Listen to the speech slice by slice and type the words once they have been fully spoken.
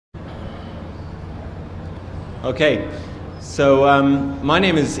Okay, so my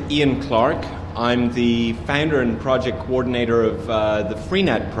name is Ian Clarke. I'm the founder and project coordinator of the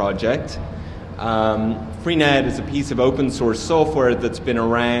Freenet Project. Freenet is a piece of open source software that's been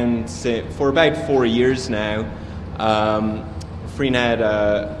around for about 4 years now.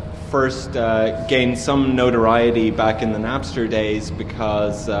 Freenet first gained some notoriety back in the Napster days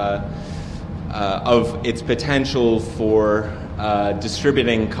because of its potential for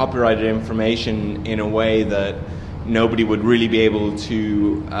distributing copyrighted information in a way that nobody would really be able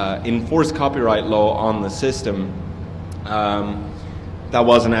to enforce copyright law on the system. That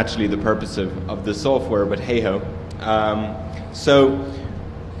wasn't actually the purpose of the software, but hey-ho. So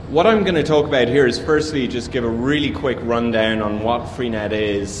what I'm going to talk about here is firstly just give a really quick rundown on what Freenet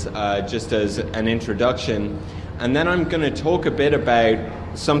is, just as an introduction. And then I'm going to talk a bit about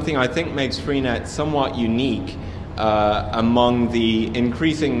something I think makes Freenet somewhat unique among the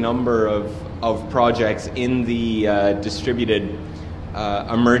increasing number of projects in the distributed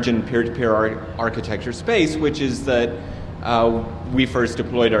emergent peer-to-peer architecture space, which is that we first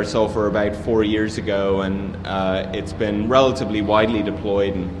deployed our software about 4 years ago, and it's been relatively widely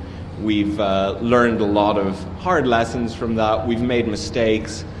deployed, and we've learned a lot of hard lessons from that. We've made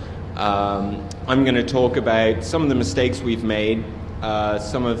mistakes. I'm going to talk about some of the mistakes we've made,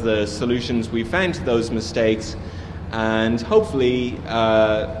 some of the solutions we found to those mistakes, and hopefully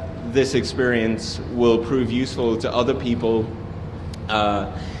this experience will prove useful to other people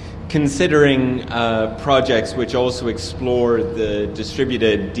considering projects which also explore the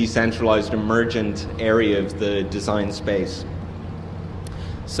distributed, decentralized, emergent area of the design space.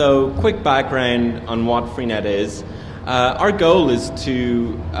 So, quick background on what Freenet is. Our goal is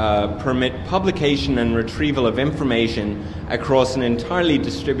to permit publication and retrieval of information across an entirely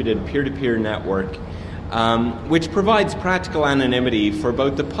distributed peer-to-peer network, which provides practical anonymity for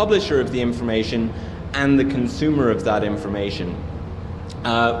both the publisher of the information and the consumer of that information.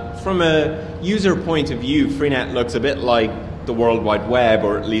 From a user point of view, Freenet looks a bit like the World Wide Web,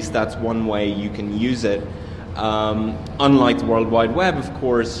 or at least that's one way you can use it. Unlike the World Wide Web, of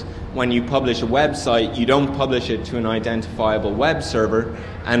course, when you publish a website, you don't publish it to an identifiable web server,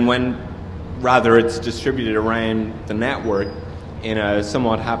 and rather it's distributed around the network in a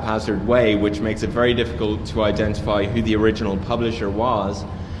somewhat haphazard way, which makes it very difficult to identify who the original publisher was.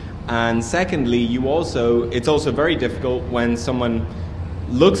 And secondly, it's also very difficult when someone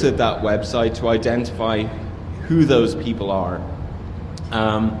looks at that website to identify who those people are.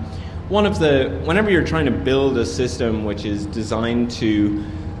 Whenever you're trying to build a system which is designed to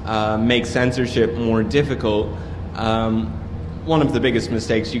make censorship more difficult, one of the biggest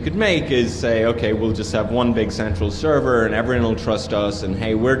mistakes you could make is say, okay, we'll just have one big central server and everyone will trust us, and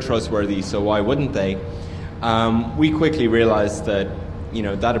hey, we're trustworthy, so why wouldn't they? We quickly realized that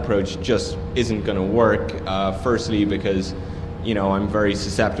that approach just isn't going to work. Firstly, because I'm very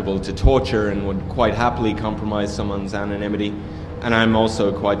susceptible to torture and would quite happily compromise someone's anonymity, and I'm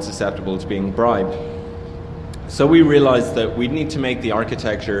also quite susceptible to being bribed. So we realized that we'd need to make the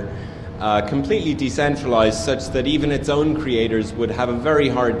architecture completely decentralized, such that even its own creators would have a very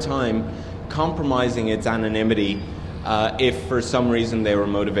hard time compromising its anonymity if for some reason they were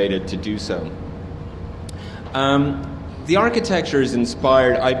motivated to do so. The architecture is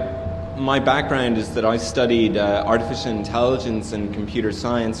inspired. My background is that I studied artificial intelligence and computer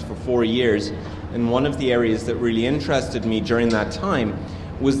science for 4 years, and one of the areas that really interested me during that time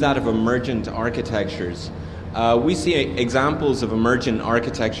was that of emergent architectures. We see examples of emergent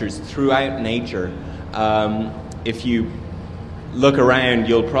architectures throughout nature. If you look around,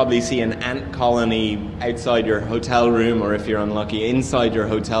 you'll probably see an ant colony outside your hotel room, or if you're unlucky, inside your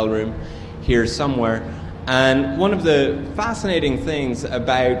hotel room here somewhere. And one of the fascinating things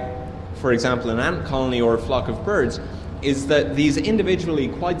about, for example, an ant colony or a flock of birds is that these individually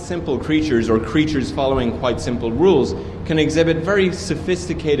quite simple creatures, or creatures following quite simple rules, can exhibit very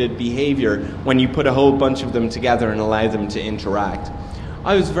sophisticated behavior when you put a whole bunch of them together and allow them to interact.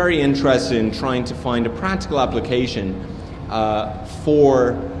 I was very interested in trying to find a practical application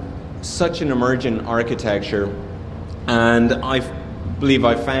for such an emergent architecture, and I believe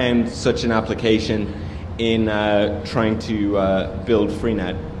I found such an application in trying to build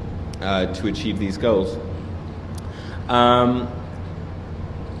Freenet to achieve these goals.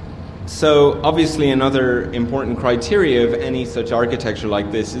 So obviously another important criteria of any such architecture like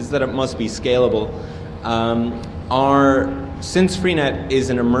this is that it must be scalable. Since Freenet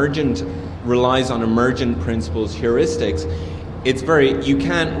is relies on emergent principles, heuristics, you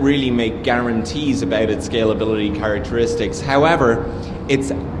can't really make guarantees about its scalability characteristics. However,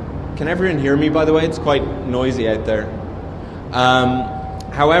 can everyone hear me, by the way? It's quite noisy out there.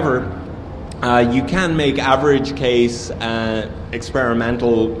 However, You can make average case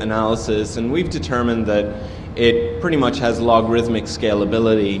experimental analysis, and we've determined that it pretty much has logarithmic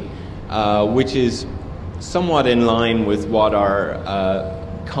scalability, which is somewhat in line with what our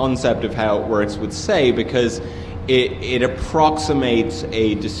concept of how it works would say, because it approximates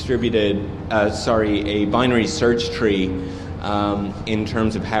a a binary search tree in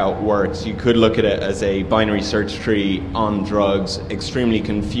terms of how it works. You could look at it as a binary search tree on drugs, extremely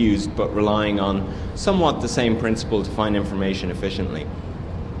confused, but relying on somewhat the same principle to find information efficiently.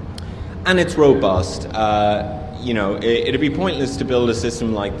 And it's robust. It'd be pointless to build a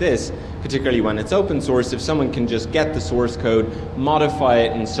system like this, particularly when it's open source, if someone can just get the source code, modify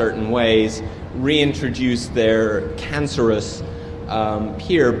it in certain ways, reintroduce their cancerous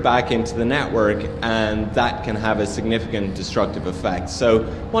peer back into the network, and that can have a significant destructive effect. So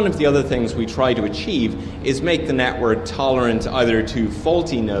one of the other things we try to achieve is make the network tolerant either to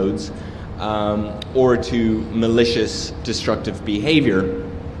faulty nodes or to malicious destructive behavior.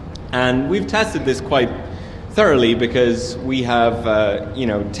 And we've tested this quite thoroughly, because we have,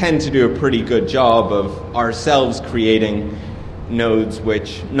 tend to do a pretty good job of ourselves creating nodes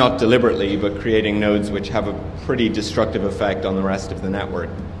which, not deliberately, but creating nodes which have a pretty destructive effect on the rest of the network.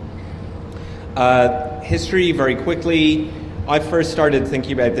 History, very quickly. I first started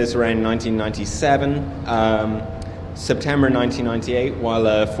thinking about this around 1997, September 1998, while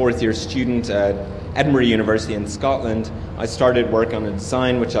a fourth-year student at Edinburgh University in Scotland. I started work on a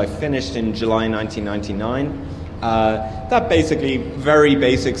design which I finished in July 1999. That basically, very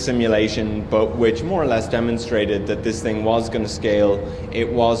basic simulation, but which more or less demonstrated that this thing was going to scale,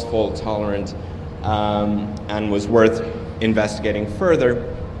 it was fault tolerant, and was worth investigating further.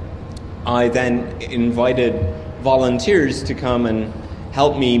 I then invited volunteers to come and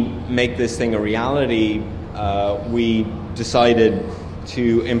help me make this thing a reality. We decided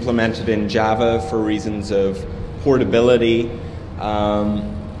to implement it in Java for reasons of portability,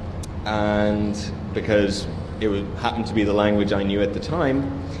 and because it happened to be the language I knew at the time.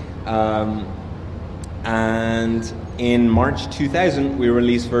 And in March 2000, we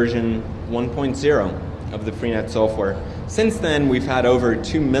released version 1.0 of the Freenet software. Since then, we've had over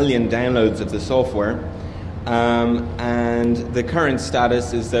 2 million downloads of the software. And the current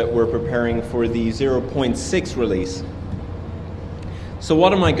status is that we're preparing for the 0.6 release. So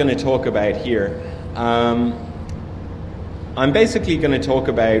what am I going to talk about here? I'm basically going to talk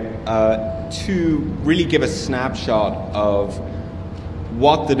about to really give a snapshot of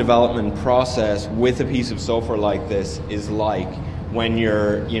what the development process with a piece of software like this is like when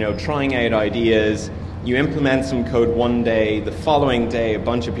you're, trying out ideas. You implement some code one day, the following day a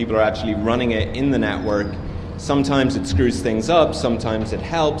bunch of people are actually running it in the network. Sometimes it screws things up, sometimes it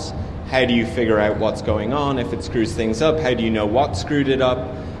helps. How do you figure out what's going on? If it screws things up, how do you know what screwed it up?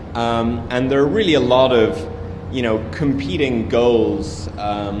 And there are really a lot of competing goals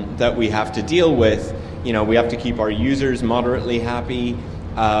that we have to deal with. We have to keep our users moderately happy.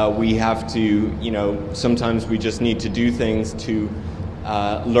 We have to, sometimes we just need to do things to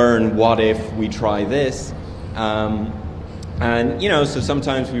learn what if we try this. So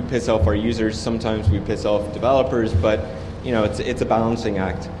sometimes we piss off our users, sometimes we piss off developers, but, it's a balancing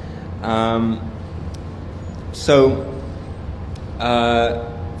act.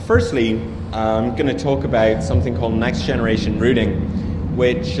 Firstly, I'm going to talk about something called next generation routing,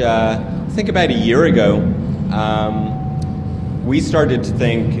 which I think about a year ago we started to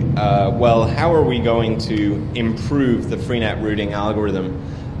think, how are we going to improve the Freenet routing algorithm?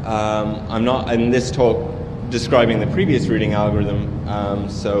 I'm not in this talk describing the previous routing algorithm,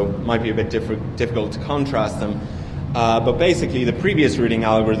 so it might be a bit difficult to contrast them. But basically, the previous routing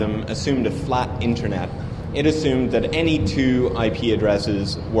algorithm assumed a flat internet. It assumed that any two IP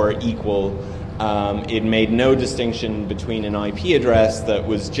addresses were equal. It made no distinction between an IP address that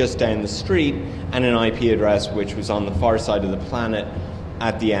was just down the street and an IP address which was on the far side of the planet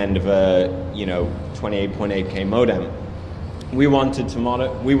at the end of a 28.8K modem. We wanted to allow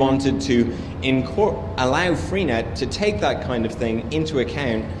Freenet to take that kind of thing into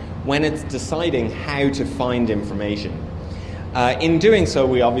account when it's deciding how to find information. In doing so,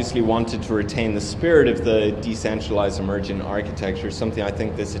 we obviously wanted to retain the spirit of the decentralized emergent architecture, something I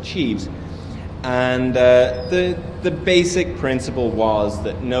think this achieves. And the basic principle was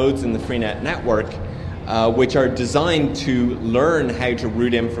that nodes in the Freenet network, which are designed to learn how to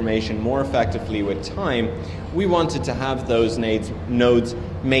route information more effectively with time, we wanted to have those nodes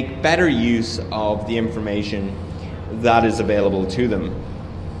make better use of the information that is available to them.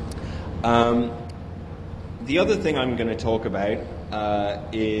 The other thing I'm going to talk about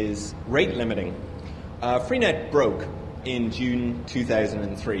is rate limiting. Freenet broke in June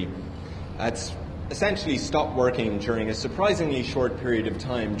 2003. It's essentially stopped working during a surprisingly short period of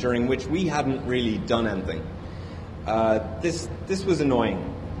time during which we hadn't really done anything. This was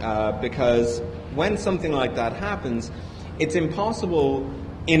annoying because when something like that happens, it's impossible,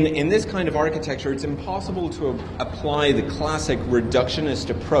 in this kind of architecture, it's impossible to apply the classic reductionist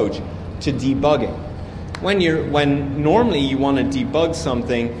approach to debugging. When normally you want to debug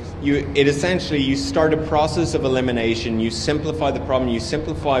something, you start a process of elimination, you simplify the problem, you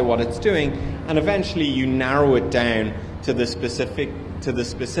simplify what it's doing, and eventually you narrow it down to the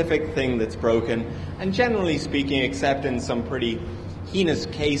specific thing that's broken. And generally speaking, except in some pretty heinous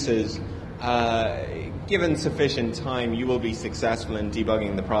cases, given sufficient time, you will be successful in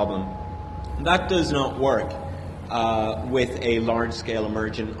debugging the problem. That does not work with a large-scale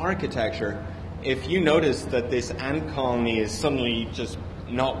emergent architecture. If you notice that this ant colony is suddenly just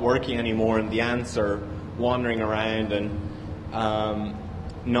not working anymore and the ants are wandering around and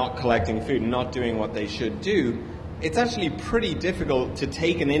not collecting food and not doing what they should do, it's actually pretty difficult to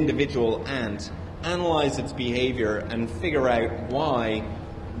take an individual ant, analyze its behavior, and figure out why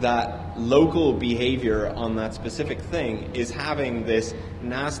that local behavior on that specific thing is having this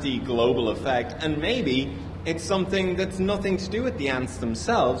nasty global effect. And maybe it's something that's nothing to do with the ants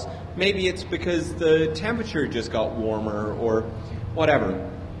themselves. Maybe it's because the temperature just got warmer or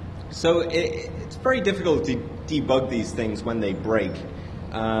whatever. So it's very difficult to debug these things when they break.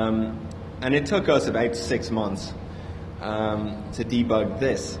 And it took us about 6 months to debug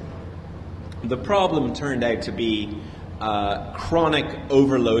this. The problem turned out to be chronic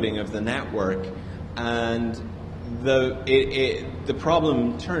overloading of the network, and the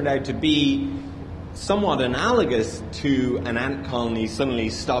problem turned out to be somewhat analogous to an ant colony suddenly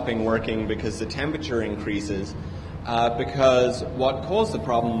stopping working because the temperature increases, because what caused the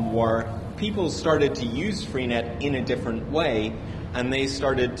problem were people started to use Freenet in a different way, and they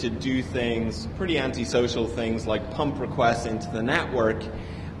started to do things, pretty antisocial things, like pump requests into the network,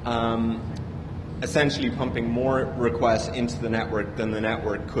 essentially pumping more requests into the network than the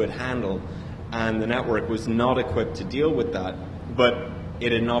network could handle. And the network was not equipped to deal with that, but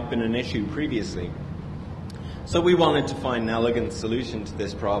it had not been an issue previously. So we wanted to find an elegant solution to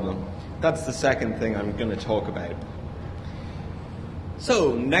this problem. That's the second thing I'm going to talk about.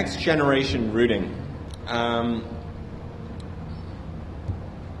 So, next generation routing.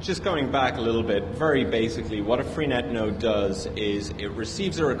 Just going back a little bit, very basically, what a Freenet node does is it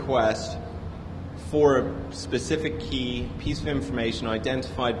receives a request for a specific key, piece of information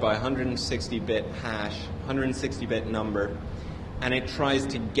identified by 160-bit hash, 160-bit number, and it tries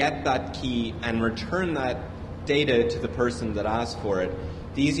to get that key and return that data to the person that asked for it.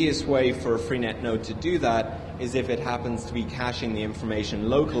 The easiest way for a Freenet node to do that is if it happens to be caching the information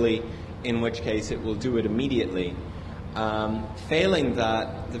locally, in which case it will do it immediately. Failing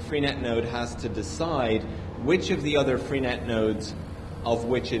that, the Freenet node has to decide which of the other Freenet nodes of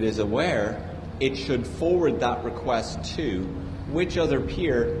which it is aware it should forward that request to, which other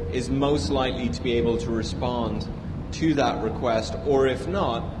peer is most likely to be able to respond to that request, or if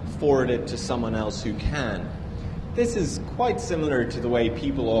not, forward it to someone else who can. This is quite similar to the way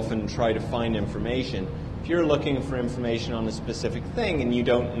people often try to find information. If you're looking for information on a specific thing and you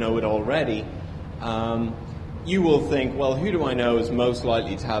don't know it already, you will think, well, who do I know is most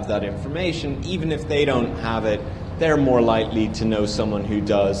likely to have that information? Even if they don't have it, they're more likely to know someone who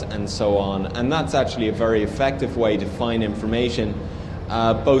does, and so on. And that's actually a very effective way to find information,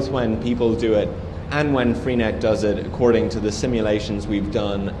 both when people do it and when Freenet does it, according to the simulations we've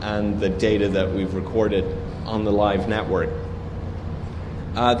done and the data that we've recorded on the live network.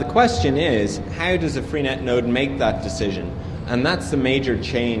 The question is, how does a Freenet node make that decision? And that's the major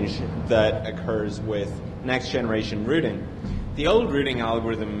change that occurs with next generation routing. The old routing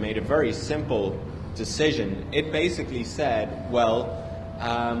algorithm made a very simple decision. It basically said, well,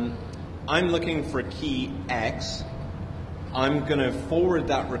 I'm looking for key X. I'm going to forward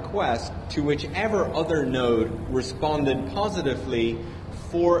that request to whichever other node responded positively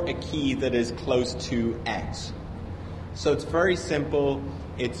for a key that is close to X. So it's very simple.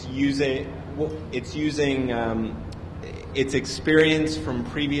 It's using its experience from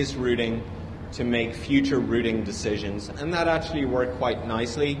previous routing to make future routing decisions, and that actually worked quite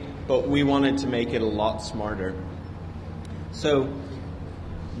nicely, but we wanted to make it a lot smarter. So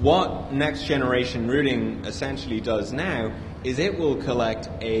what next generation routing essentially does now is it will collect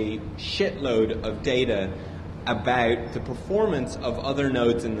a shitload of data about the performance of other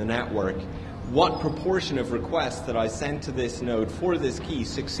nodes in the network. What proportion of requests that I sent to this node for this key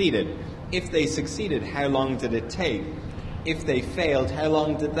succeeded? If they succeeded, how long did it take? If they failed, how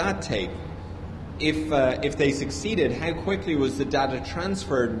long did that take? if they succeeded, how quickly was the data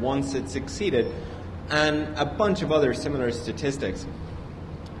transferred once it succeeded, and a bunch of other similar statistics.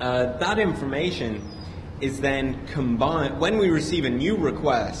 That information is then combined. When we receive a new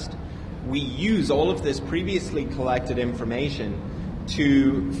request, we use all of this previously collected information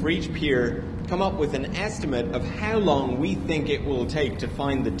to, for each peer, come up with an estimate of how long we think it will take to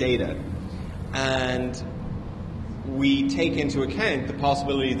find the data. And we take into account the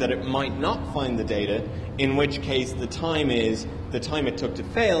possibility that it might not find the data, in which case the time is the time it took to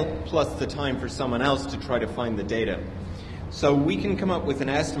fail plus the time for someone else to try to find the data. So we can come up with an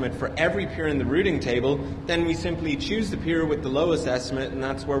estimate for every peer in the routing table, then we simply choose the peer with the lowest estimate, and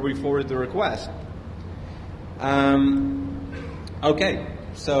that's where we forward the request. Okay,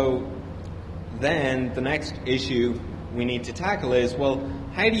 so then the next issue we need to tackle is, well,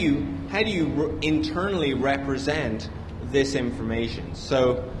 how do you internally represent this information?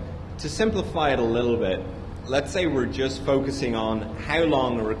 So to simplify it a little bit, let's say we're just focusing on how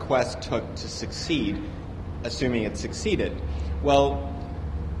long a request took to succeed, assuming it succeeded. Well,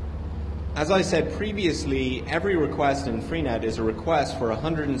 as I said previously, every request in Freenet is a request for a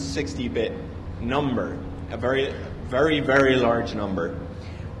 160-bit number, a very, very, very large number.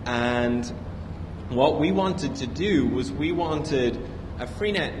 And what we wanted to do was we wanted a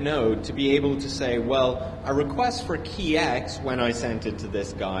Freenet node to be able to say, well, a request for key X when I sent it to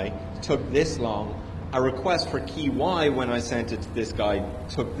this guy took this long. A request for key Y when I sent it to this guy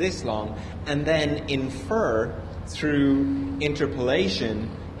took this long, and then infer through interpolation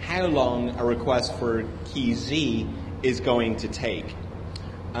how long a request for key Z is going to take.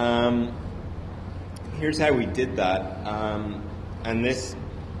 Here's how we did that, and this,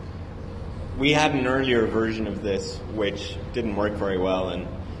 we had an earlier version of this which didn't work very well, and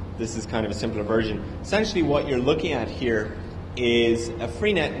this is kind of a simpler version. Essentially what you're looking at here is a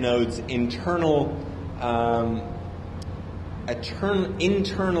Freenet node's internal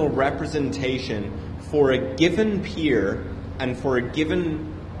internal representation for a given peer and for a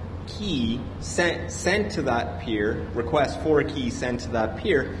given key sent to that peer, request for a key sent to that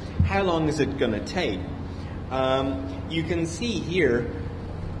peer, how long is it going to take? You can see here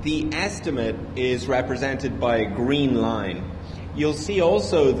the estimate is represented by a green line. You'll see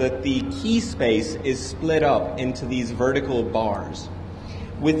also that the key space is split up into these vertical bars.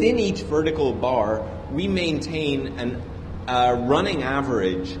 Within each vertical bar, we maintain a running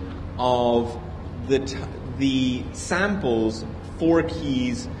average of the samples for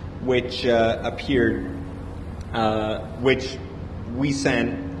keys which appeared, which we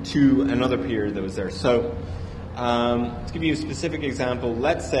sent to another peer that was there. So, to give you a specific example,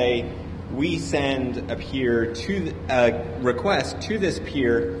 let's say we send a peer to a request to this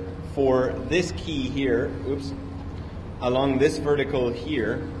peer for this key here. Oops. Along this vertical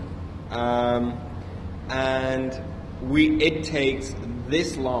here, and it takes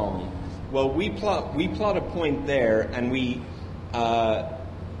this long. Well, we plot a point there, and we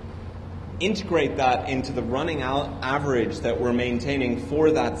integrate that into the running average that we're maintaining for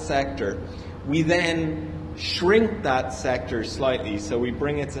that sector. We then shrink that sector slightly, so we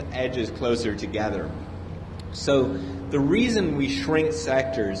bring its edges closer together. So the reason we shrink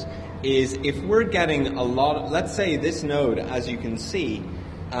sectors is if we're getting a lot, let's say this node, as you can see,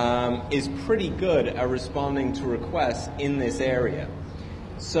 is pretty good at responding to requests in this area.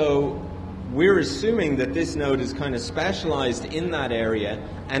 So we're assuming that this node is kind of specialized in that area,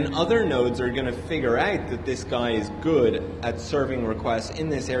 and other nodes are going to figure out that this guy is good at serving requests in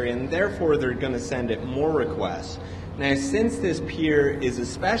this area, and therefore they're going to send it more requests. Now, since this peer is a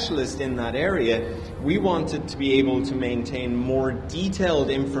specialist in that area, we wanted to be able to maintain more detailed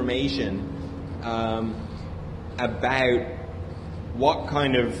information about what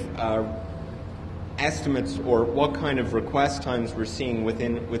kind of estimates or what kind of request times we're seeing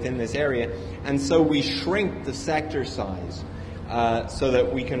within this area. And so we shrink the sector size so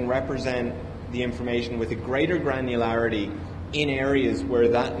that we can represent the information with a greater granularity in areas where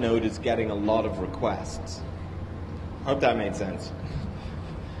that node is getting a lot of requests. Hope that made sense.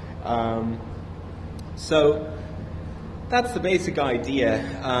 So that's the basic idea.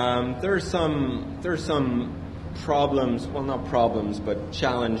 There are some problems, well, not problems, but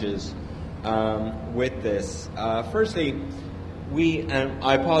challenges with this. Firstly, and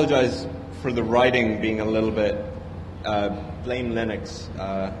I apologize for the writing being a little bit, blame Linux.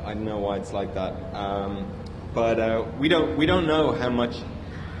 I don't know why it's like that. But we don't know how much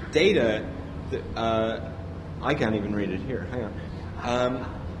data I can't even read it here. Hang on.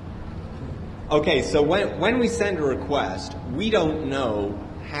 Okay, so when we send a request, we don't know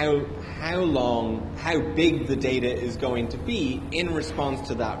how big the data is going to be in response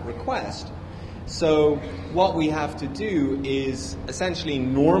to that request. So what we have to do is essentially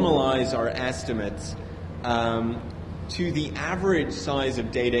normalize our estimates to the average size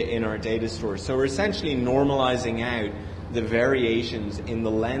of data in our data store. So we're essentially normalizing out the variations in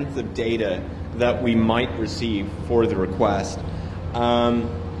the length of data that we might receive for the request.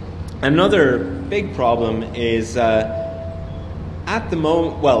 Another big problem is at the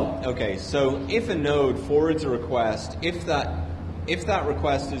moment, well, okay, so if a node forwards a request, if that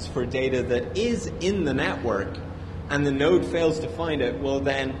request is for data that is in the network and the node fails to find it, well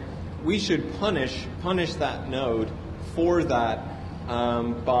then we should punish that node for that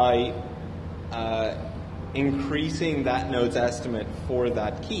by increasing that node's estimate for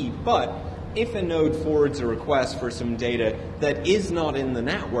that key. But if a node forwards a request for some data that is not in the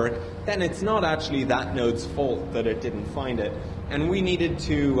network, then it's not actually that node's fault that it didn't find it. And we needed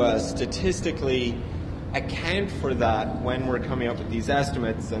to statistically account for that when we're coming up with these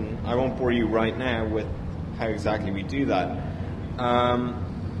estimates, and I won't bore you right now with how exactly we do that.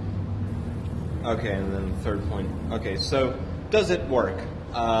 Okay, and then the third point. Okay, so does it work?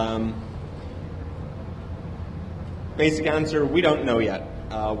 Basic answer, we don't know yet.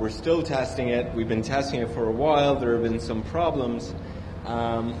 We're still testing it. We've been testing it for a while. There have been some problems.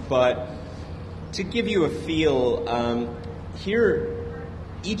 But to give you a feel, here,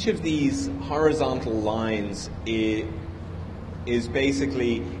 each of these horizontal lines is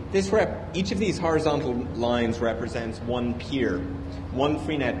basically, each of these horizontal lines represents one peer, one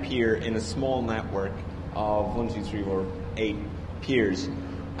Freenet peer in a small network of 1, 2, 3, 4, 8 peers.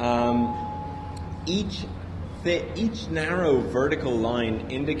 Each narrow vertical line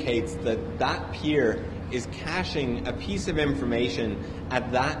indicates that that peer is caching a piece of information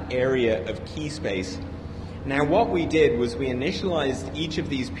at that area of key space. Now what we did was we initialized each of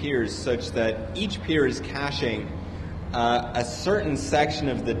these peers such that each peer is caching a certain section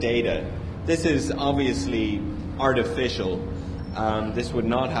of the data. This is obviously artificial. This would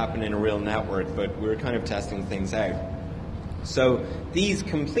not happen in a real network, but we're kind of testing things out. So these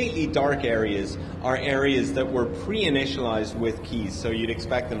completely dark areas are areas that were pre-initialized with keys, so you'd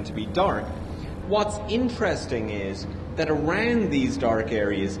expect them to be dark. What's interesting is that around these dark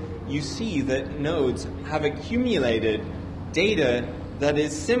areas, you see that nodes have accumulated data that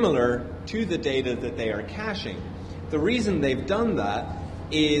is similar to the data that they are caching. The reason they've done that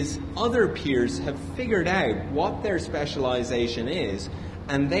is other peers have figured out what their specialization is,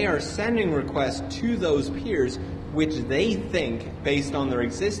 and they are sending requests to those peers which they think, based on their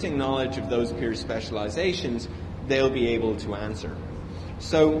existing knowledge of those peers' specializations, they'll be able to answer.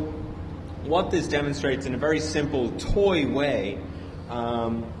 So what this demonstrates in a very simple toy way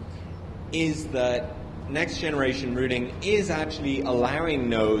is that next generation routing is actually allowing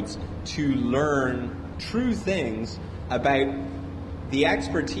nodes to learn true things about the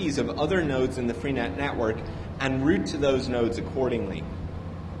expertise of other nodes in the Freenet network and route to those nodes accordingly.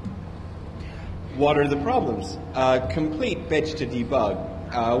 What are the problems? Complete bitch to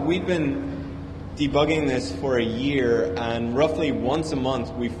debug. We've been debugging this for a year, and roughly once a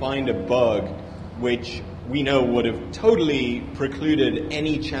month we find a bug which we know would have totally precluded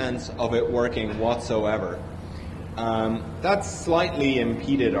any chance of it working whatsoever. That's slightly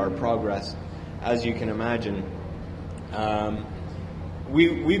impeded our progress, as you can imagine.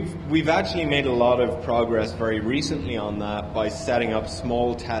 We've actually made a lot of progress very recently on that by setting up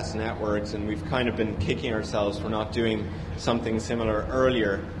small test networks, and we've kind of been kicking ourselves for not doing something similar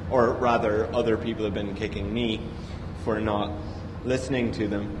earlier, or rather other people have been kicking me for not listening to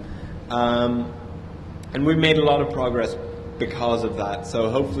them. And we've made a lot of progress because of that, so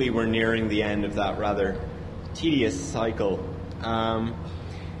hopefully we're nearing the end of that rather tedious cycle.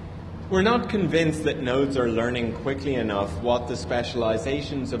 We're not convinced that nodes are learning quickly enough what the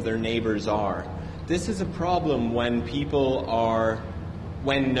specializations of their neighbors are. This is a problem when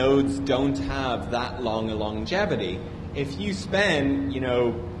when nodes don't have that long a longevity. If you spend,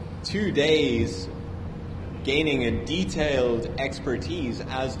 2 days gaining a detailed expertise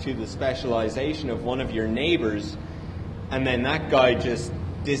as to the specialization of one of your neighbors, and then that guy just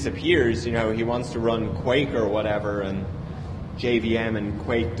disappears, he wants to run Quake or whatever, and JVM and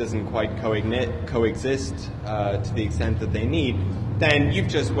Quake doesn't quite coexist to the extent that they need, then you've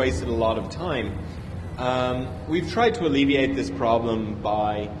just wasted a lot of time. We've tried to alleviate this problem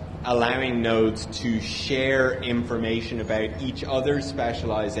by allowing nodes to share information about each other's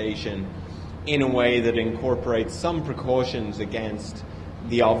specialization in a way that incorporates some precautions against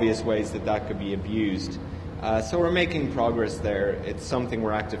the obvious ways that could be abused. So we're making progress there. It's something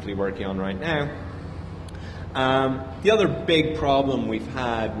we're actively working on right now. The other big problem we've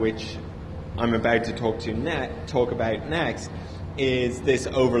had, which I'm about to talk about next, is this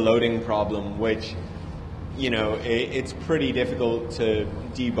overloading problem, which, you know, it's pretty difficult to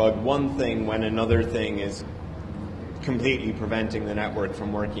debug one thing when another thing is completely preventing the network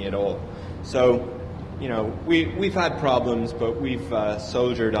from working at all. So, you know, we've had problems, but we've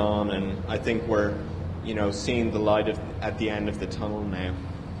soldiered on, and I think we're, you know, seeing the light at the end of the tunnel now.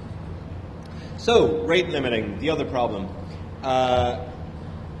 So, rate limiting, the other problem.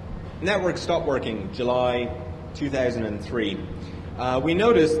 Network stopped working July 2003. We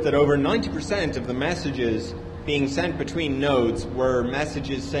noticed that over 90% of the messages being sent between nodes were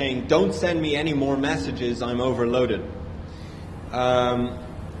messages saying, "Don't send me any more messages, I'm overloaded."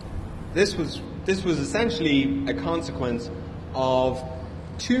 This was essentially a consequence of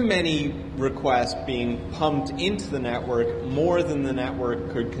too many requests being pumped into the network, more than the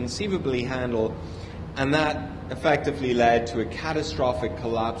network could conceivably handle, and that effectively led to a catastrophic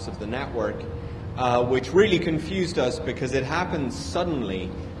collapse of the network, which really confused us because it happened suddenly,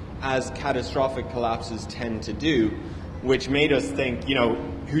 as catastrophic collapses tend to do, which made us think,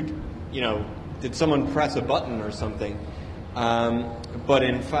 did someone press a button or something? But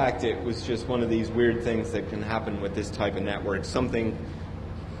in fact, it was just one of these weird things that can happen with this type of network. It's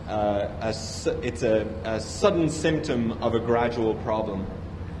a sudden symptom of a gradual problem,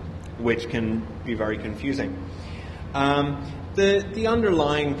 which can be very confusing. The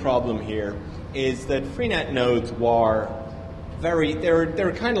underlying problem here is that Freenet nodes were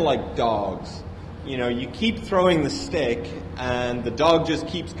they're kind of like dogs. You know, you keep throwing the stick, and the dog just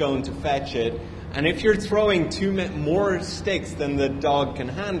keeps going to fetch it. And if you're throwing more sticks than the dog can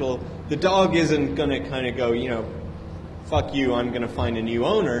handle, the dog isn't going to kind of go, fuck you, I'm going to find a new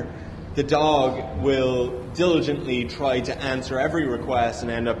owner. The dog will diligently try to answer every request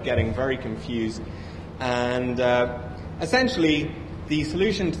and end up getting very confused. And essentially, the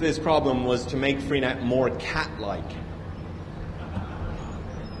solution to this problem was to make Freenet more cat-like.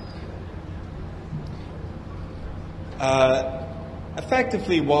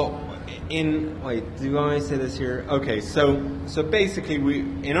 Effectively, do I say this here? Okay, so basically,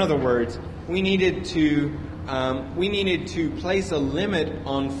 in other words, we needed to place a limit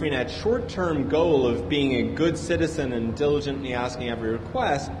on Freenet's short-term goal of being a good citizen and diligently asking every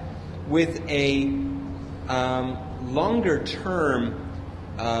request, with a longer-term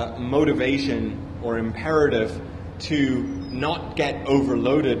motivation or imperative to not get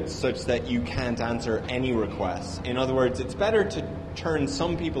overloaded such that you can't answer any requests. In other words, it's better to turn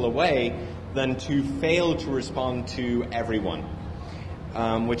some people away than to fail to respond to everyone,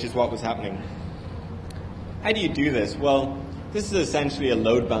 which is what was happening. How do you do this? Well, this is essentially a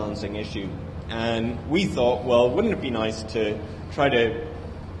load balancing issue. And we thought, well, wouldn't it be nice to try to...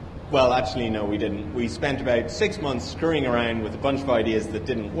 Well, actually, no, we didn't. We spent about 6 months screwing around with a bunch of ideas that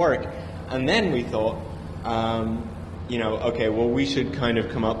didn't work. And then we thought, okay, well, we should kind of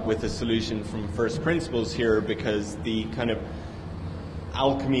come up with a solution from first principles here, because the kind of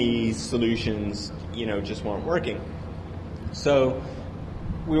alchemy solutions, just weren't working. So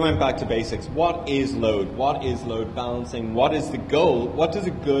we went back to basics. What is load? What is load balancing? What is the goal? What does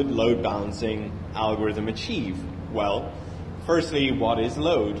a good load balancing algorithm achieve? Well, firstly, what is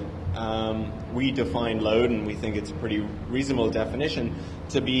load? We define load, and we think it's a pretty reasonable definition,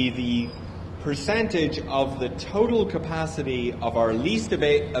 to be the percentage of the total capacity of our least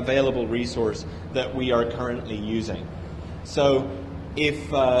available resource that we are currently using. So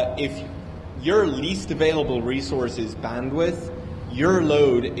if your least available resource is bandwidth, your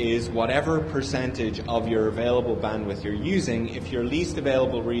load is whatever percentage of your available bandwidth you're using. If your least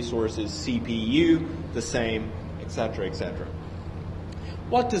available resource is CPU, the same, etc., etc.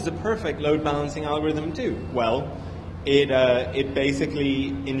 What does a perfect load balancing algorithm do? Well, it basically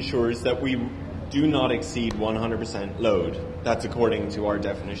ensures that we do not exceed 100% load. That's according to our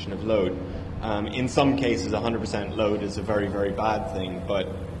definition of load. In some cases, 100% load is a very, very bad thing, but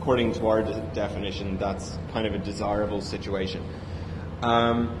according to our definition, that's kind of a desirable situation.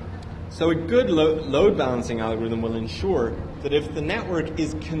 So a good load balancing algorithm will ensure that if the network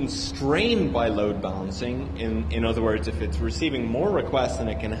is constrained by load balancing, in other words, if it's receiving more requests than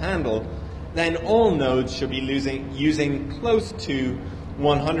it can handle, then all nodes should be using close to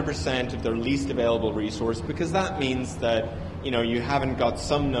 100% of their least available resource, because that means that you haven't got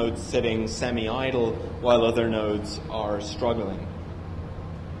some nodes sitting semi-idle while other nodes are struggling.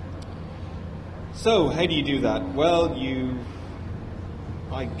 So how do you do that? Well,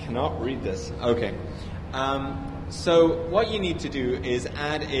 I cannot read this. Okay. So what you need to do is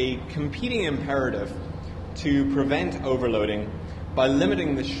add a competing imperative to prevent overloading by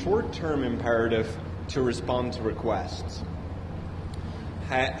limiting the short-term imperative to respond to requests.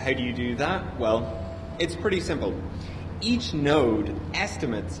 How do you do that? Well, it's pretty simple. each node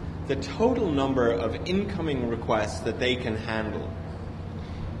estimates the total number of incoming requests that they can handle.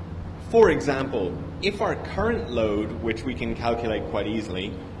 For example, if our current load, which we can calculate quite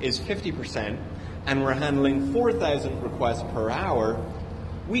easily, is 50%, and we're handling 4,000 requests per hour,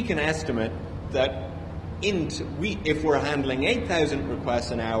 we can estimate that if we're handling 8,000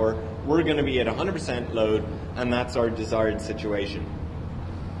 requests an hour, we're going to be at 100% load, and that's our desired situation.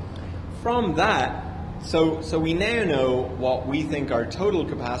 From that, so we now know what we think our total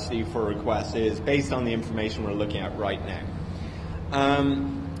capacity for requests is based on the information we're looking at right now.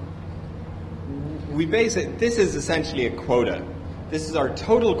 This is essentially a quota. This is our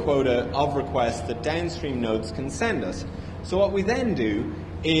total quota of requests that downstream nodes can send us. So what we then do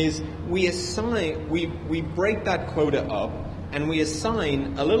is we break that quota up, and we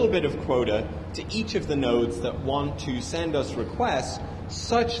assign a little bit of quota to each of the nodes that want to send us requests,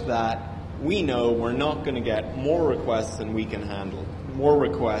 such that we know we're not going to get more requests than we can handle, more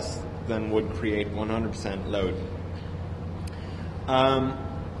requests than would create 100% load.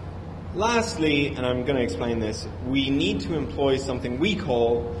 Lastly, and I'm going to explain this, we need to employ something we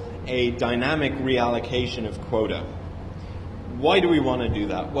call a dynamic reallocation of quota. Why do we want to do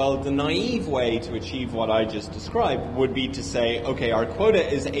that? Well, the naive way to achieve what I just described would be to say, okay, our quota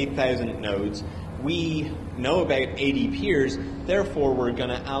is 8,000 nodes. We know about 80 peers, therefore we're going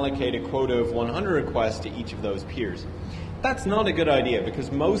to allocate a quota of 100 requests to each of those peers. That's not a good idea,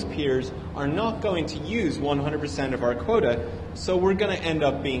 because most peers are not going to use 100% of our quota, so we're going to end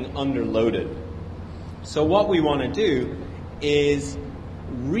up being underloaded. So what we want to do is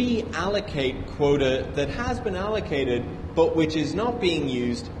reallocate quota that has been allocated but which is not being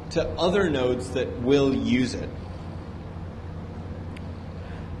used to other nodes that will use it.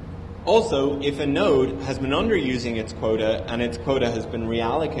 Also, if a node has been underusing its quota and its quota has been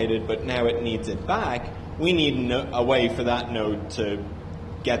reallocated but now it needs it back, we need a way for that node to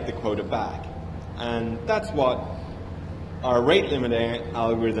get the quota back. And that's what our rate limiting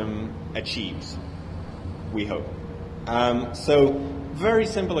algorithm achieves, we hope. So, very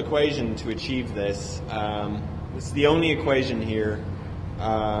simple equation to achieve this. This is the only equation here.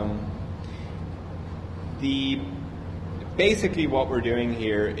 Basically what we're doing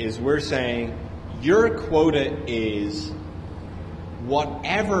here is we're saying your quota is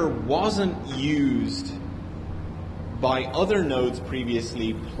whatever wasn't used by other nodes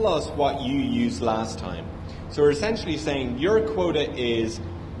previously plus what you used last time. So we're essentially saying your quota is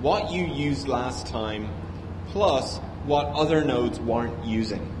what you used last time plus what other nodes weren't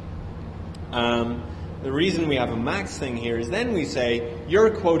using. The reason we have a max thing here is then we say your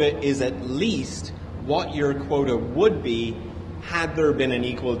quota is at least what your quota would be had there been an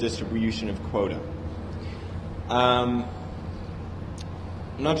equal distribution of quota. I'm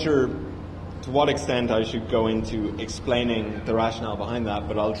not sure to what extent I should go into explaining the rationale behind that,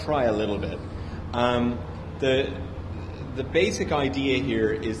 but I'll try a little bit. The basic idea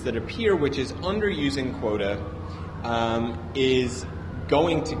here is that a peer which is underusing quota is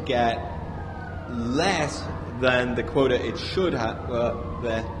going to get less than the quota it should have.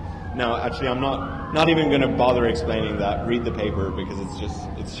 No, actually, I'm not even going to bother explaining that. Read the paper, because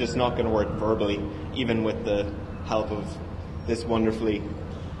it's just not going to work verbally, even with the help of this wonderfully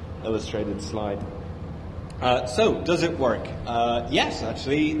illustrated slide. So, does it work? Yes,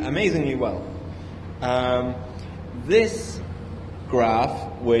 actually, amazingly well. This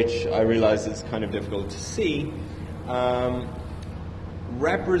graph, which I realize is kind of difficult to see,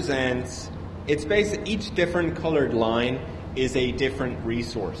 represents. It's basically each different colored line is a different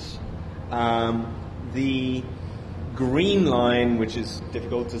resource. The green line, which is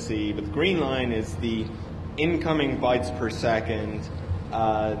difficult to see, but the green line is the incoming bytes per second.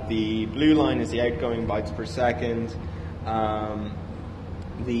 The blue line is the outgoing bytes per second.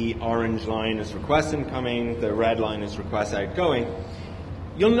 The orange line is request incoming. The red line is request outgoing.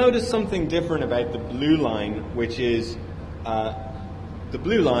 You'll notice something different about the blue line, which is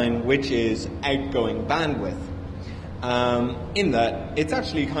outgoing bandwidth, in that it's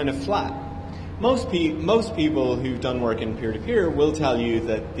actually kind of flat. Most people who've done work in peer-to-peer will tell you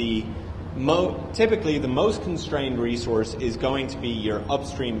that typically the most constrained resource is going to be your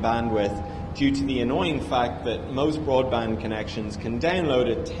upstream bandwidth, due to the annoying fact that most broadband connections can download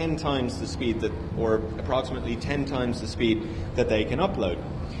at 10 times the speed or approximately 10 times the speed that they can upload.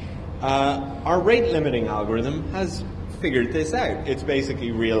 Our rate limiting algorithm has figured this out. It's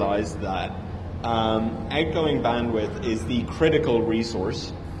basically realized that outgoing bandwidth is the critical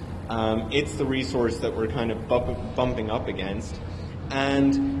resource. It's the resource that we're kind of bumping up against.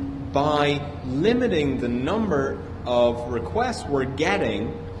 And by limiting the number of requests we're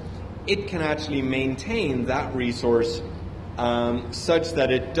getting, it can actually maintain that resource such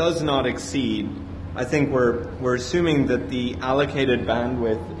that it does not exceed, I think we're assuming that the allocated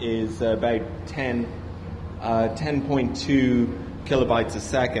bandwidth is about 10.2 kilobytes a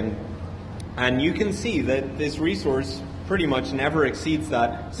second. And you can see that this resource pretty much never exceeds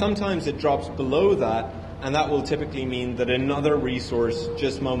that. Sometimes it drops below that, and that will typically mean that another resource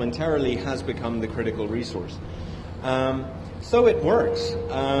just momentarily has become the critical resource. So it works.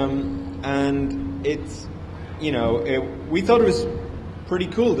 And it's, we thought it was pretty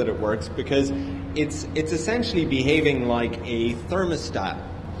cool that it works because it's essentially behaving like a thermostat.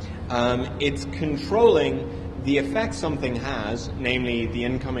 It's controlling the effect something has, namely the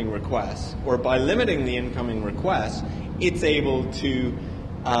incoming requests, or by limiting the incoming requests, it's able to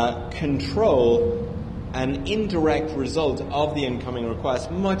control an indirect result of the incoming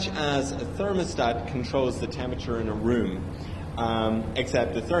request, much as a thermostat controls the temperature in a room.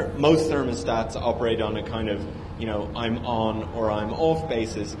 Except most thermostats operate on a kind of, I'm on or I'm off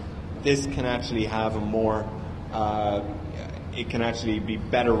basis. This can actually have a more, it can actually be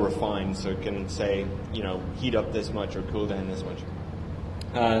better refined, so it can say, heat up this much or cool down this much.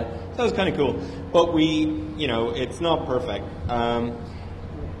 So that was kind of cool, but it's not perfect.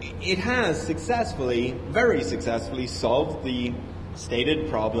 It has very successfully solved the stated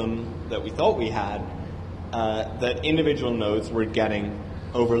problem that we thought we had, that individual nodes were getting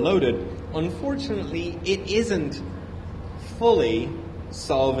overloaded. Unfortunately, it isn't fully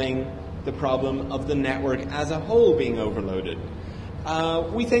solving the problem of the network as a whole being overloaded.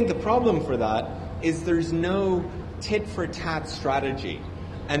 We think the problem for that is there's no tit-for-tat strategy.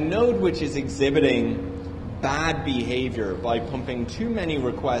 A node which is exhibiting bad behavior by pumping too many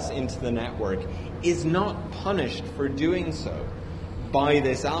requests into the network is not punished for doing so by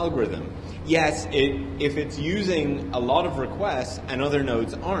this algorithm. Yes, if it's using a lot of requests and other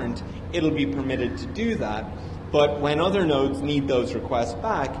nodes aren't, it'll be permitted to do that. But when other nodes need those requests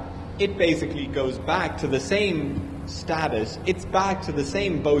back, it basically goes back to the same status. It's back to the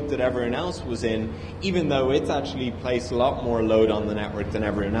same boat that everyone else was in, even though it's actually placed a lot more load on the network than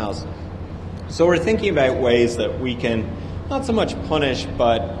everyone else. So we're thinking about ways that we can not so much punish,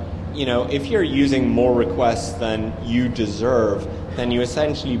 but if you're using more requests than you deserve, then you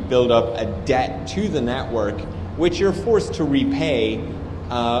essentially build up a debt to the network, which you're forced to repay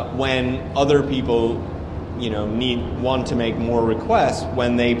when other people want to make more requests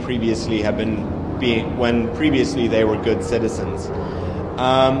when they previously when previously they were good citizens.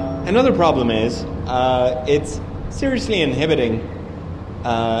 Another problem is it's seriously inhibiting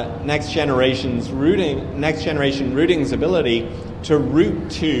next generation routing's ability to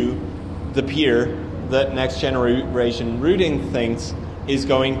route to the peer that next generation routing thinks is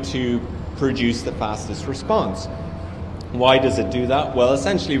going to produce the fastest response. Why does it do that? Well,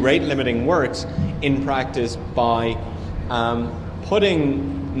 essentially rate limiting works in practice by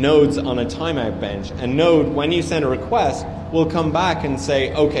putting nodes on a timeout bench. A node, when you send a request, will come back and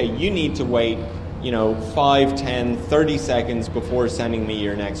say, okay, you need to wait 5, 10, 30 seconds before sending me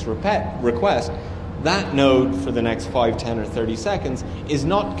your next request. That node for the next 5, 10, or 30 seconds is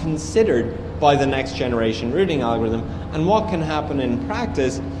not considered by the next generation routing algorithm. And what can happen in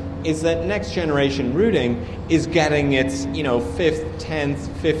practice is that next generation routing is getting its 5th, 10th,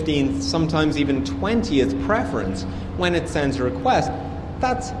 15th, sometimes even 20th preference when it sends a request.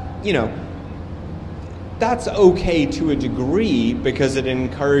 That's that's okay to a degree because it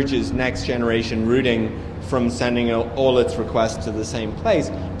encourages next generation routing from sending all its requests to the same place.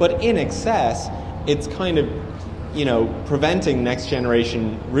 But in excess, it's kind of preventing next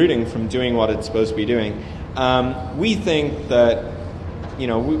generation routing from doing what it's supposed to be doing. We think that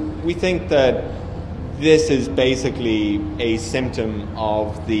we think that this is basically a symptom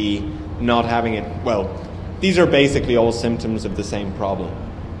of the not having it. Well, these are basically all symptoms of the same problem.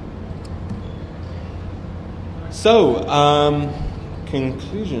 So,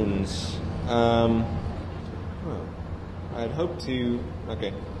 conclusions. I'd hoped to.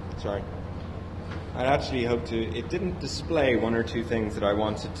 Okay, sorry. I'd actually hoped to. It didn't display one or two things that I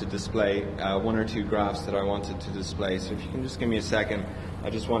wanted to display, one or two graphs that I wanted to display. So if you can just give me a second, I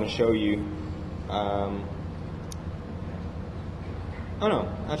just want to show you. Oh no,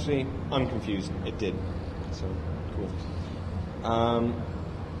 actually, I'm confused. It did. So cool.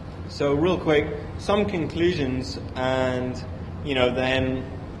 So real quick, some conclusions, and then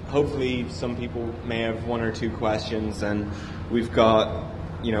hopefully some people may have one or two questions, and we've got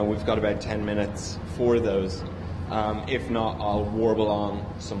about 10 minutes for those. If not, I'll warble on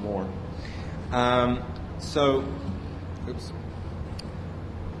some more. Oops,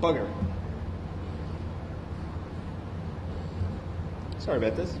 bugger. Sorry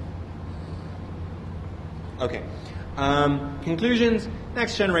about this. Okay. Conclusions: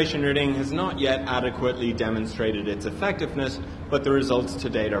 next generation routing has not yet adequately demonstrated its effectiveness, but the results to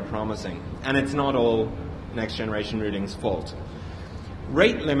date are promising. And it's not all next generation routing's fault.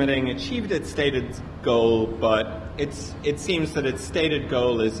 Rate limiting achieved its stated goal, but it seems that its stated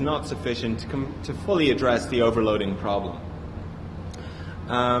goal is not sufficient to fully address the overloading problem.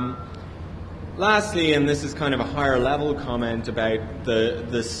 Lastly, and this is kind of a higher level comment about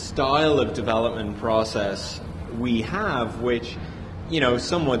the style of development process we have, which,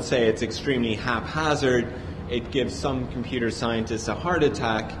 some would say it's extremely haphazard. It gives some computer scientists a heart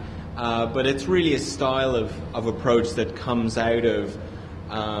attack, but it's really a style of approach that comes out of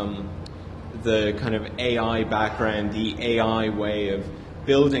the kind of AI background, the AI way of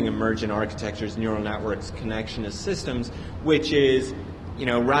building emergent architectures, neural networks, connectionist systems, which is,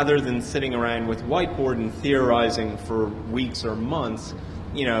 rather than sitting around with whiteboard and theorizing for weeks or months,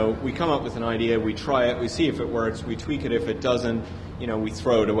 we come up with an idea, we try it, we see if it works, we tweak it if it doesn't, we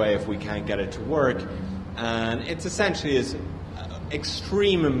throw it away if we can't get it to work. And it's essentially this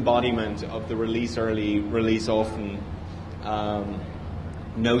extreme embodiment of the release early, release often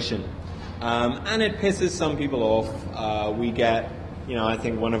notion. And it pisses some people off. We get, I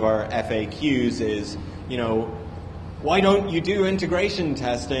think one of our FAQs is, why don't you do integration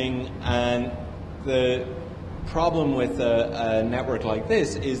testing? And the problem with a network like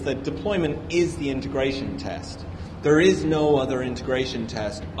this is that deployment is the integration test. There is no other integration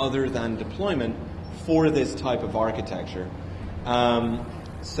test other than deployment for this type of architecture.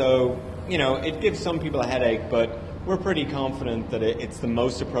 So, it gives some people a headache, but we're pretty confident that it's the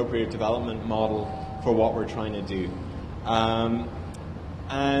most appropriate development model for what we're trying to do.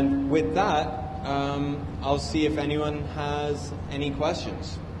 And with that, I'll see if anyone has any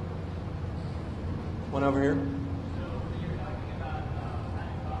questions. One over here.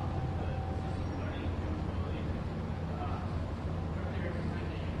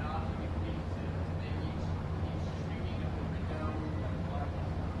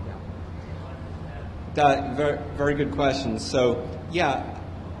 Very, very good question. So, yeah.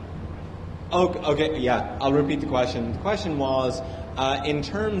 Okay, yeah, I'll repeat the question. The question was, in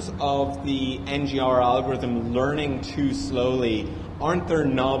terms of the NGR algorithm learning too slowly, aren't there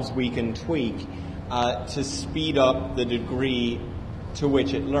knobs we can tweak to speed up the degree to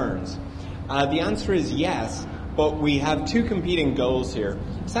which it learns? The answer is yes, but we have two competing goals here.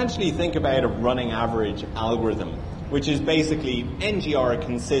 Essentially, think about a running average algorithm, which is basically NGR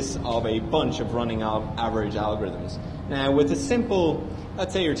consists of a bunch of running average algorithms. Now, with a simple,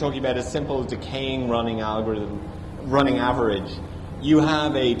 let's say you're talking about a simple decaying running algorithm, running average, you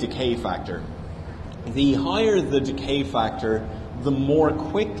have a decay factor. The higher the decay factor, the more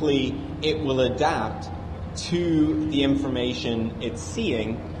quickly it will adapt to the information it's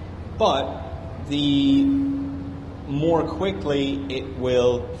seeing, but the more quickly it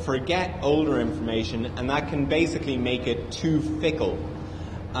will forget older information, and that can basically make it too fickle.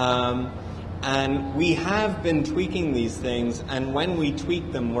 And we have been tweaking these things, and when we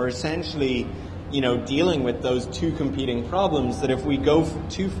tweak them, we're essentially, dealing with those two competing problems, that if we go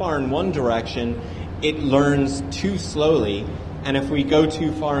too far in one direction, it learns too slowly, and if we go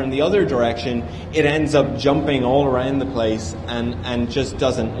too far in the other direction, it ends up jumping all around the place and just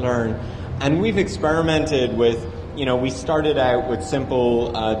doesn't learn. And we've experimented with, we started out with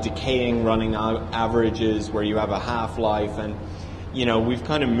simple decaying running averages where you have a half-life, and we've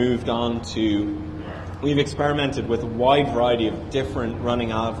kind of moved on to, we've experimented with a wide variety of different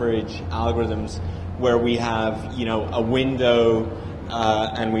running average algorithms where we have, a window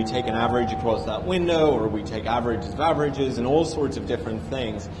and we take an average across that window, or we take averages of averages and all sorts of different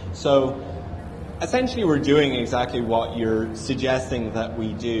things. So essentially we're doing exactly what you're suggesting that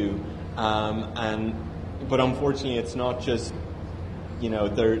we do, but unfortunately it's not just,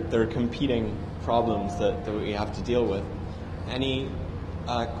 they're competing problems that we have to deal with. Any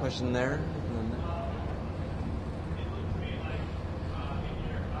question there?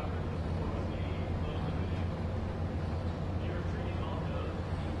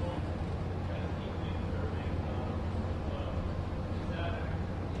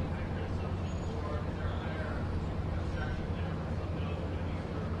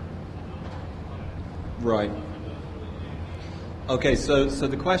 Right. Okay, so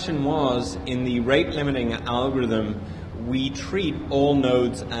the question was, in the rate limiting algorithm, we treat all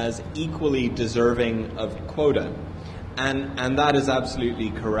nodes as equally deserving of quota. And that is absolutely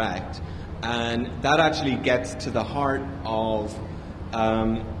correct. And that actually gets to the heart of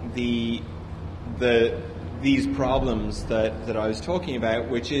these problems that I was talking about,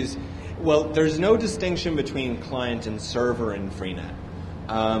 which is, well, there's no distinction between client and server in Freenet.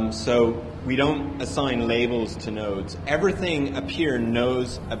 So we don't assign labels to nodes. Everything a peer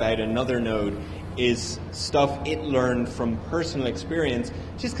knows about another node is stuff it learned from personal experience,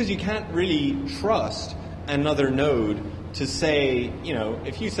 just because you can't really trust another node to say, you know,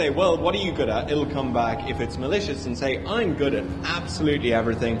 if you say, well, what are you good at? It'll come back, if it's malicious, and say, I'm good at absolutely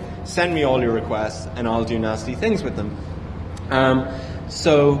everything. Send me all your requests and I'll do nasty things with them.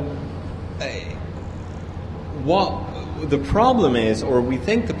 What the problem is, or we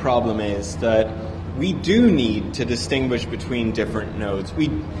think the problem is, that we do need to distinguish between different nodes.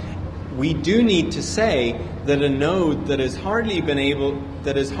 We do need to say that a node that has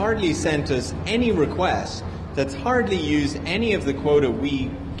hardly sent us any requests, that's hardly used any of the quota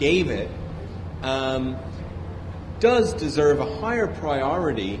we gave it, does deserve a higher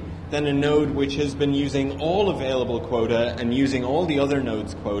priority than a node which has been using all available quota and using all the other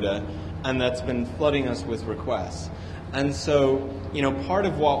nodes' quota, and that's been flooding us with requests. And so, you know, part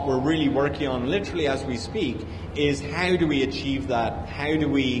of what we're really working on, literally as we speak, is how do we achieve that? How do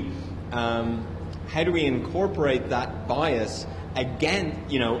we incorporate that bias again,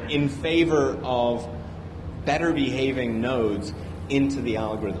 you know, in favor of better behaving nodes into the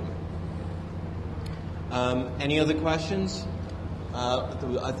algorithm? Any other questions?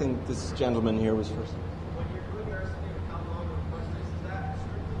 I think this gentleman here was first. When you're doing your estimate of how long a request takes, is that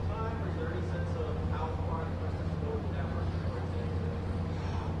strictly time, or is there any sense of how far the request is going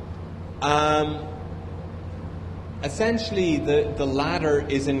to network? Essentially, the latter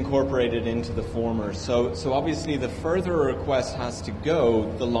is incorporated into the former. So obviously, the further a request has to go,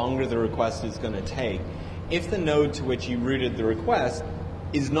 the longer the request is going to take. If the node to which you routed the request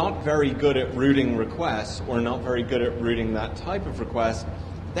is not very good at routing requests, or not very good at routing that type of request,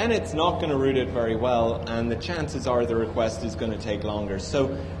 then it's not going to route it very well, and the chances are the request is going to take longer.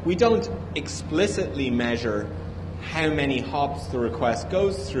 So we don't explicitly measure how many hops the request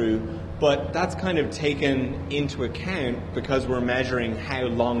goes through, but that's kind of taken into account because we're measuring how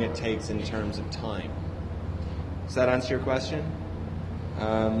long it takes in terms of time. Does that answer your question?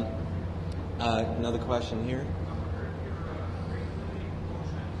 Another question here.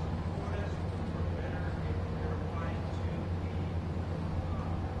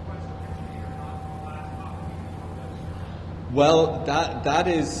 Well, that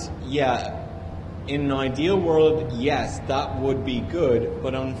is, yeah, in an ideal world, yes, that would be good,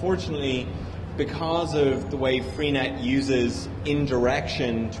 but unfortunately, because of the way Freenet uses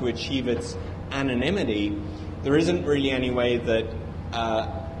indirection to achieve its anonymity, there isn't really any way that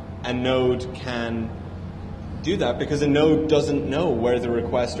a node can do that, because a node doesn't know where the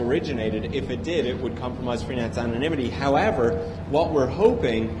request originated. If it did, it would compromise Freenet's anonymity. However, what we're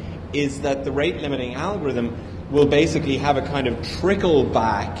hoping is that the rate limiting algorithm will basically have a kind of trickle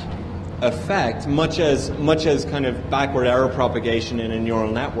back effect, much as kind of backward error propagation in a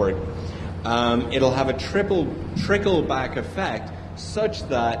neural network. It'll have a trickle back effect such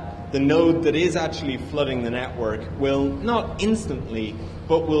that the node that is actually flooding the network will not instantly,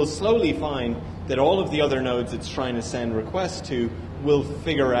 but will slowly find that all of the other nodes it's trying to send requests to will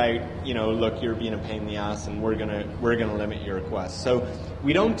figure out, you know, look, you're being a pain in the ass, and we're gonna limit your requests. So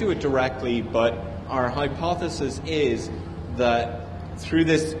we don't do it directly, but our hypothesis is that through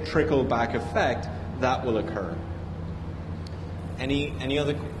this trickle back effect, that will occur. Any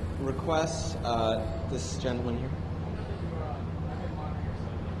other requests? This gentleman here.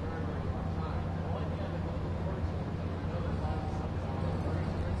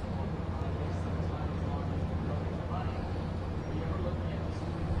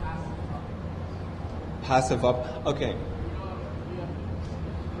 Passive up. Okay.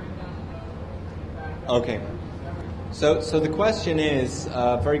 Okay. So the question is,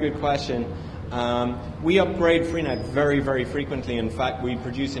 very good question. We upgrade Freenet very, very frequently. In fact, we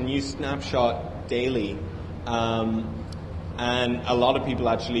produce a new snapshot daily. And a lot of people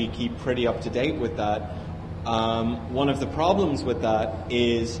actually keep pretty up to date with that. One of the problems with that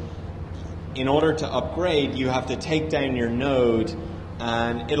is, in order to upgrade, you have to take down your node,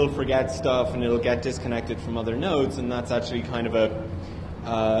 and it'll forget stuff, and it'll get disconnected from other nodes, and that's actually kind of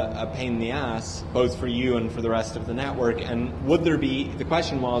a pain in the ass, both for you and for the rest of the network. And the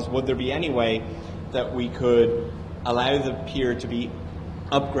question was, would there be any way that we could allow the peer to be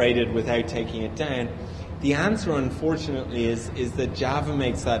upgraded without taking it down? The answer, unfortunately, is that Java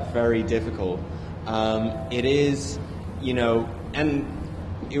makes that very difficult. It is, you know, and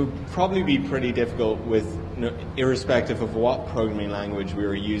it would probably be pretty difficult with, you know, irrespective of what programming language we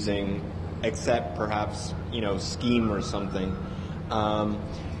were using, except perhaps, you know, Scheme or something.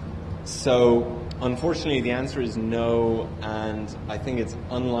 So unfortunately the answer is no, and I think it's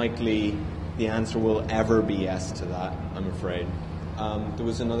unlikely the answer will ever be yes to that, I'm afraid. There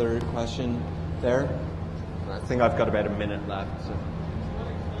was another question there. I think I've got about a minute left. So.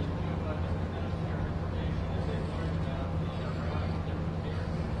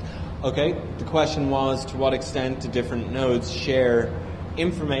 Okay, the question was, to what extent do different nodes share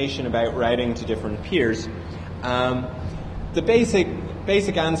information about routing to different peers? The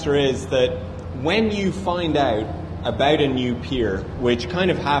basic answer is that when you find out about a new peer, which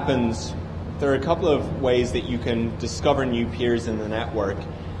kind of happens, there are a couple of ways that you can discover new peers in the network.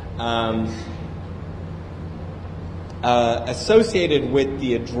 Associated with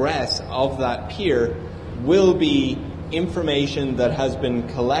the address of that peer will be information that has been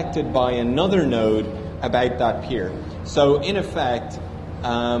collected by another node about that peer. So in effect,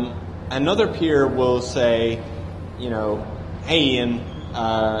 another peer will say, hey Ian,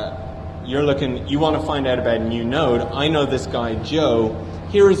 you want to find out about a new node. I know this guy Joe.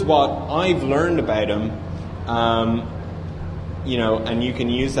 Here's what I've learned about him. And you can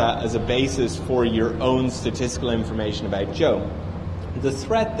use that as a basis for your own statistical information about Joe. The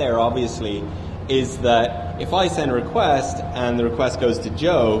threat there, obviously, is that if I send a request and the request goes to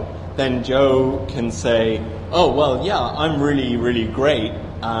Joe, then Joe can say, oh, well, yeah, I'm really, really great,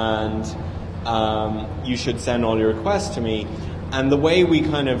 and you should send all your requests to me. And the way we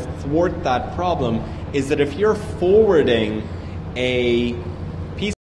kind of thwart that problem is that if you're forwarding a